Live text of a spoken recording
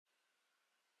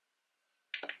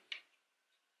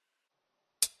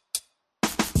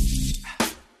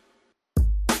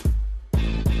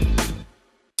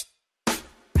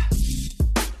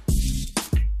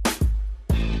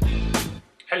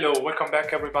Hello, welcome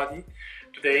back everybody.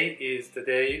 Today is the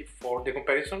day for the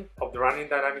comparison of the running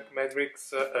dynamic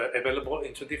metrics available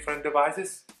in two different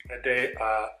devices. The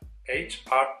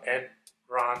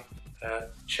HRM-Run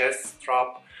chest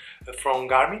strap from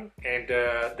Garmin and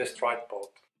the Stryd pod.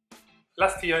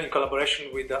 Last year, in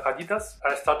collaboration with Adidas,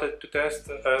 I started to test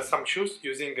some shoes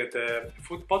using the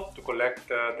foot pod to collect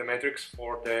the metrics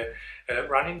for the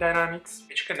running dynamics,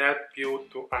 which can help you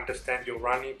to understand your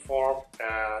running form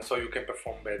so you can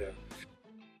perform better.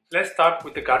 Let's start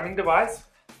with the Garmin device,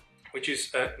 which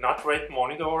is an heart rate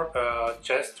monitor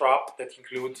chest strap that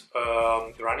includes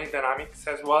the running dynamics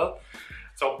as well.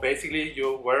 So basically,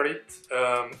 you wear it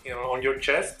on your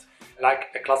chest like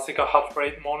a classical heart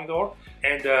rate monitor,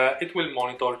 and it will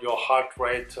monitor your heart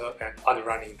rate and other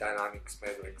running dynamics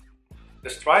metrics. The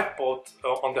Stryd pod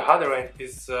on the other end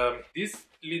is this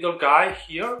little guy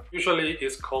here. Usually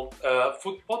is called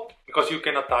foot pod because you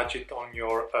can attach it on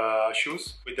your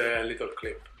shoes with a little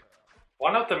clip.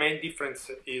 One of the main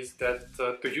differences is that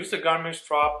to use the Garmin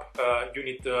strap you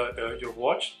need your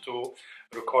watch to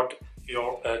record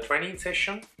your training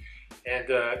session,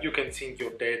 and you can sync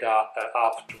your data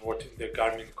afterward in the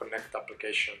Garmin Connect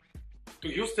application. To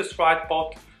use the Stryd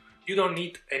pod, you don't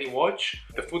need any watch.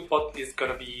 The foot pod is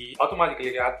gonna be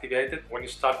automatically activated when you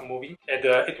start moving, and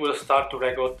it will start to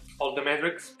record all the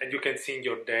metrics, and you can sync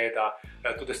your data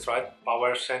to the Stryd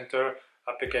Power Center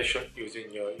application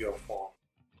using your phone.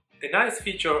 The nice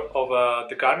feature of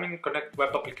the Garmin Connect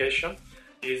web application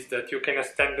is that you can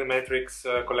extend the metrics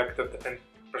collected and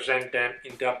present them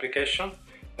in the application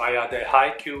via the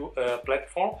IQ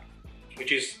platform,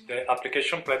 which is the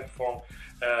application platform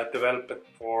developed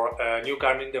for new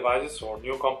Garmin devices or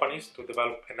new companies to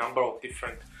develop a number of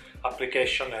different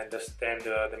applications and understand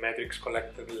the metrics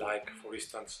collected, like for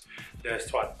instance the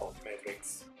Stryd pod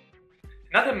metrics.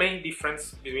 Another main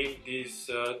difference between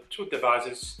these two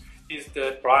devices is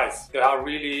the price. They are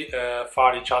really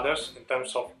far each other in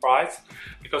terms of price,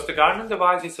 because the Garmin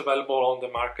device is available on the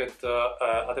market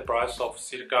at the price of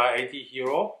circa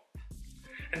 €80,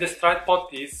 and the Stryd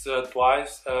pod is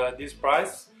twice this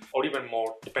price or even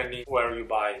more, depending where you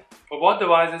buy. For both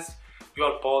devices,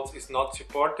 dual pods is not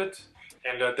supported,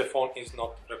 and the phone is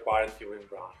not required during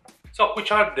run. So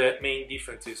which are the main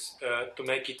differences to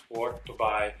make it worth to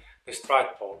buy the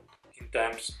Stryd pod in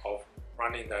terms of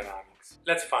running dynamics?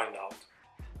 Let's find out.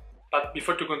 But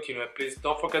before to continue, please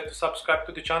don't forget to subscribe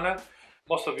to the channel.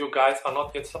 Most of you guys are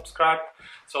not yet subscribed,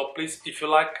 so please, if you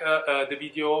like the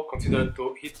video, consider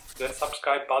to hit the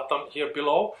subscribe button here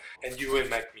below, and you will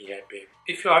make me happy.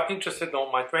 If you are interested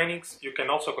on my trainings, you can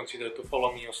also consider to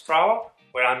follow me on Strava,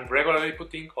 where I'm regularly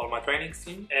putting all my trainings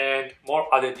in, and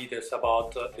more other details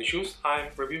about the shoes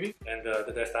I'm reviewing and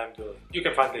the test I'm doing. You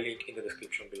can find the link in the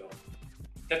description below.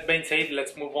 That being said,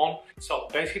 let's move on. So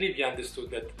basically we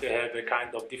understood that they have a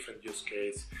kind of different use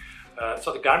case.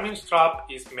 So the Garmin strap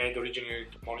is made originally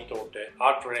to monitor the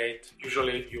heart rate.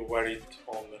 Usually you wear it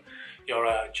on your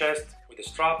chest with a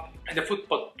strap, and the foot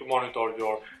pod to monitor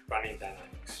your running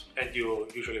dynamics, and you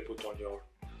usually put on your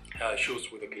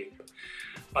shoes with a clip.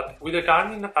 But with the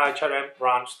Garmin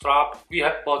HRM-Run strap we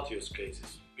have both use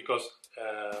cases, because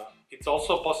it's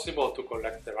also possible to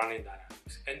collect the running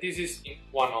dynamics, and this is in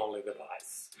one only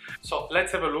device. So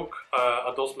let's have a look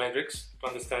at those metrics to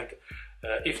understand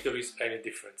if there is any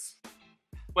difference.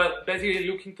 Well, basically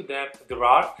looking to them, there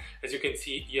are, as you can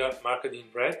see here, marked in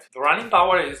red. The running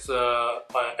power is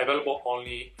available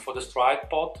only for the Stryd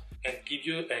pod and give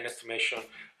you an estimation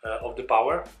of the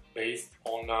power based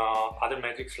on other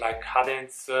metrics like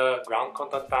cadence, ground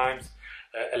contact times,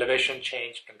 elevation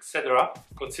change, etc.,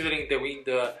 considering the wind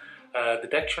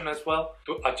detection as well,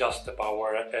 to adjust the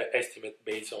power estimate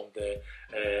based on the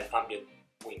ambient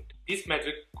wind. This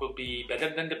metric could be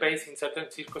better than the pace in certain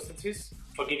circumstances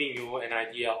for giving you an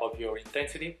idea of your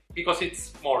intensity, because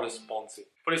it's more responsive.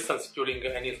 For instance, during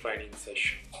any training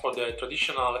session. For the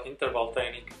traditional interval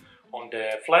training on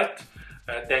the flat,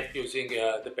 then using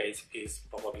the pace is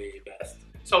probably best.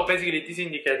 So basically this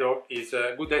indicator is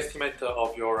a good estimate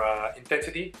of your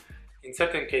intensity. In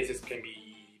certain cases can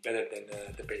be better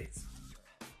than the pace.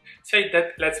 Say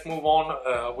that, let's move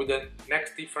on with the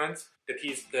next difference, that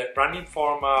is the running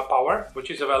form power, which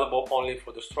is available only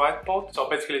for the Stryd pod. So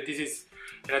basically this is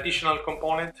an additional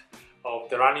component of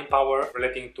the running power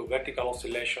relating to vertical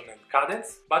oscillation and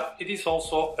cadence, but it is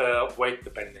also weight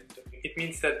dependent. It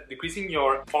means that decreasing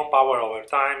your form power over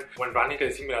time when running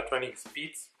at similar training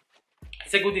speeds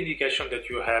is a good indication that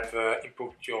you have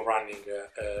improved your running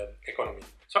economy.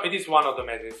 So it is one of the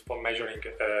measures for measuring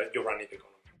your running economy.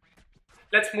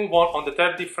 Let's move on the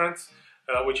third difference,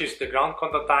 which is the ground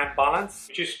contact time balance,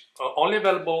 which is only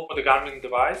available for the Garmin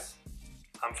device.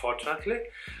 unfortunately.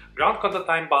 Ground contact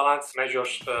time balance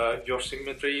measures your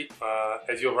symmetry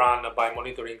as you run by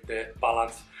monitoring the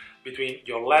balance between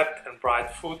your left and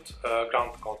right foot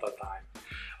ground contact time.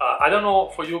 I don't know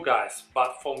for you guys,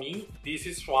 but for me this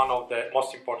is one of the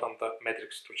most important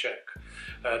metrics to check.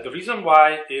 The reason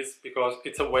why is because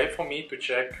it's a way for me to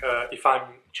check if I'm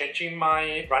changing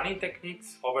my running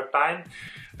techniques over time,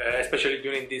 especially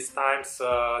during these times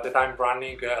that I'm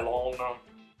running alone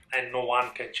and no one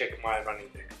can check my running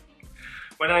technique.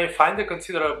 When I find a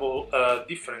considerable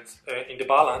difference in the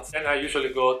balance, then I usually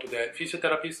go to the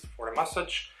physiotherapist for a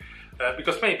massage,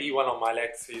 because maybe one of my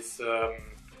legs is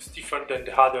stiffer than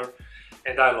the other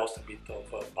and I lost a bit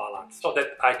of balance, so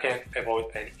that I can avoid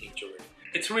any injury.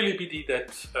 It's really pity that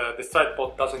the Stryd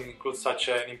pod doesn't include such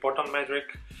an important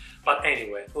metric, but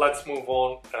anyway, let's move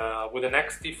on with the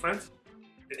next difference.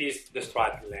 It is the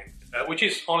stride length, which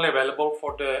is only available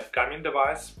for the Garmin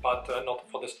device, but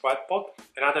not for the Stryd pod.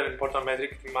 Another important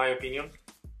metric in my opinion,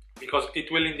 because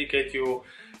it will indicate you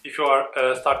if you are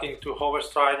starting to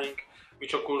overstriding,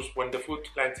 which occurs when the foot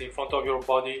lands in front of your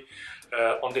body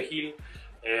on the heel.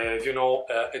 You know,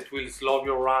 it will slow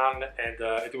your run and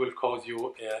it will cause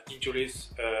you injuries,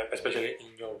 especially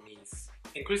in your knees.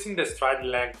 Increasing the stride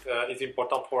length is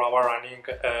important for our running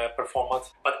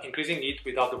performance, but increasing it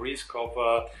without the risk of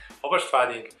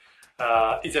overstriding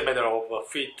is a matter of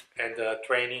fit and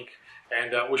training,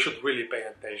 and we should really pay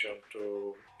attention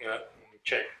to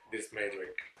check this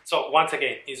metric. So once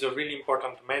again, it's a really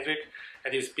important metric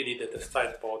and it's pity that the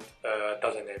Stryd pod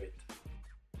doesn't have it.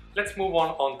 Let's move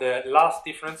on the last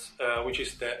difference, which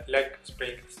is the leg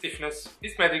spring stiffness.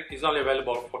 This metric is only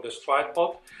available for the Stryd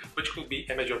pod, which could be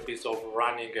a major piece of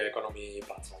running economy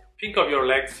puzzle. Think of your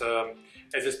legs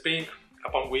as a spring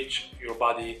upon which your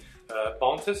body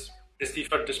bounces. The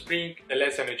stiffer the spring, the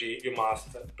less energy you must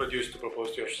produce to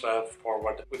propose yourself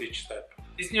forward with each step.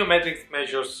 This new metric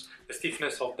measures the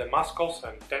stiffness of the muscles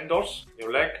and tendons in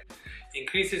your leg.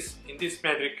 Increases in this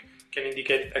metric can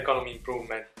indicate economy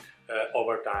improvement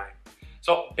over time.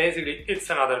 So basically it's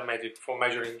another metric for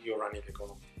measuring your running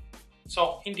economy.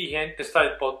 So in the end, the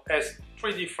Stryd pod has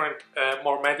three different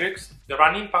more metrics. The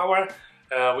running power,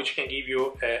 which can give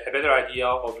you a better idea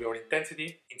of your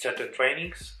intensity in certain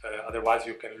trainings, otherwise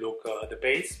you can look at the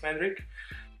pace metric.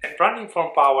 And running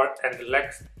form power and the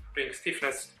leg spring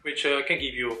stiffness, which can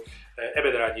give you a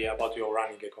better idea about your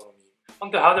running economy.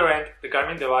 On the other end, the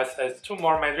Garmin device has two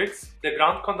more metrics, the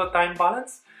ground contact time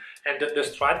balance and the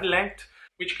stride length,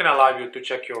 which can allow you to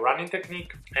check your running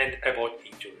technique and avoid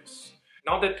injuries.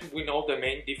 Now that we know the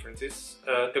main differences,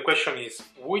 the question is,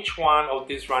 which one of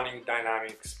these running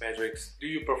dynamics metrics do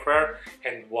you prefer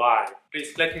and why?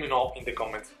 Please let me know in the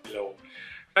comments below.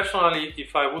 Personally,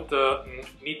 if I would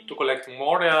need to collect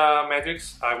more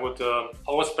metrics, I would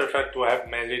always prefer to have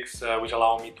metrics which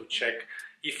allow me to check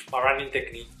if my running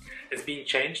technique has been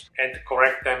changed and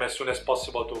correct them as soon as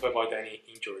possible to avoid any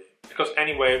injury. Because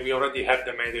anyway, we already have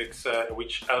the metrics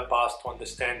which help us to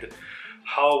understand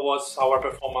how was our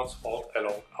performance all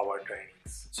along our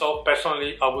trainings. So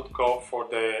personally, I would go for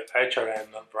the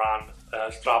HRM-Run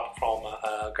strap from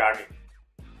Garmin.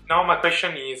 Now my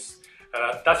question is,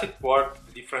 does it worth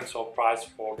the difference of price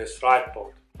for the Stryd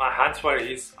pod? My answer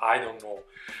is I don't know,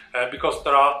 because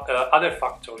there are other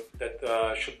factors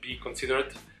that should be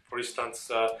considered. For instance,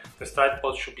 the Stryd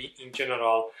pod should be in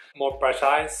general more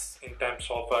precise in terms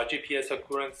of GPS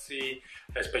accuracy,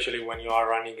 especially when you are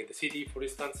running in the city, for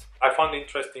instance. I found an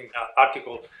interesting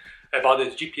article about the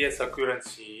GPS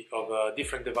accuracy of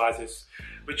different devices,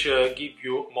 which give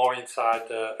you more insight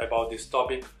about this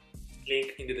topic.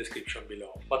 Link in the description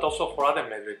below. But also for other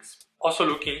metrics. Also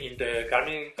looking in the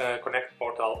Garmin Connect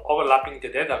portal, overlapping the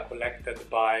data collected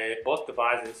by both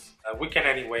devices, we can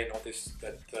anyway notice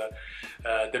that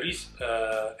there is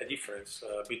a difference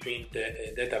between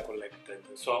the data collected.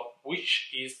 So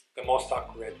which is the most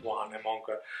accurate one among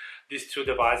these two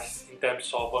devices in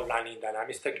terms of running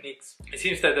dynamics techniques? It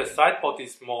seems that the Stryd pod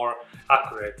is more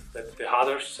accurate than the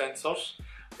other sensors,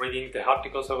 reading the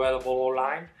articles available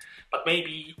online. But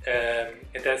maybe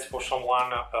a test for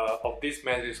someone of these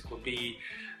metrics could be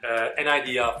an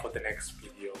idea for the next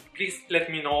video. Please let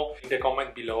me know in the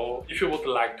comment below if you would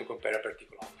like to compare a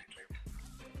particular metric.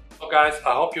 So guys,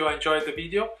 I hope you enjoyed the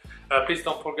video. Please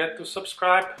don't forget to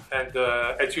subscribe, and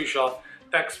as usual,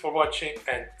 thanks for watching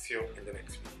and see you in the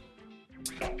next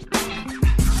video. Ciao.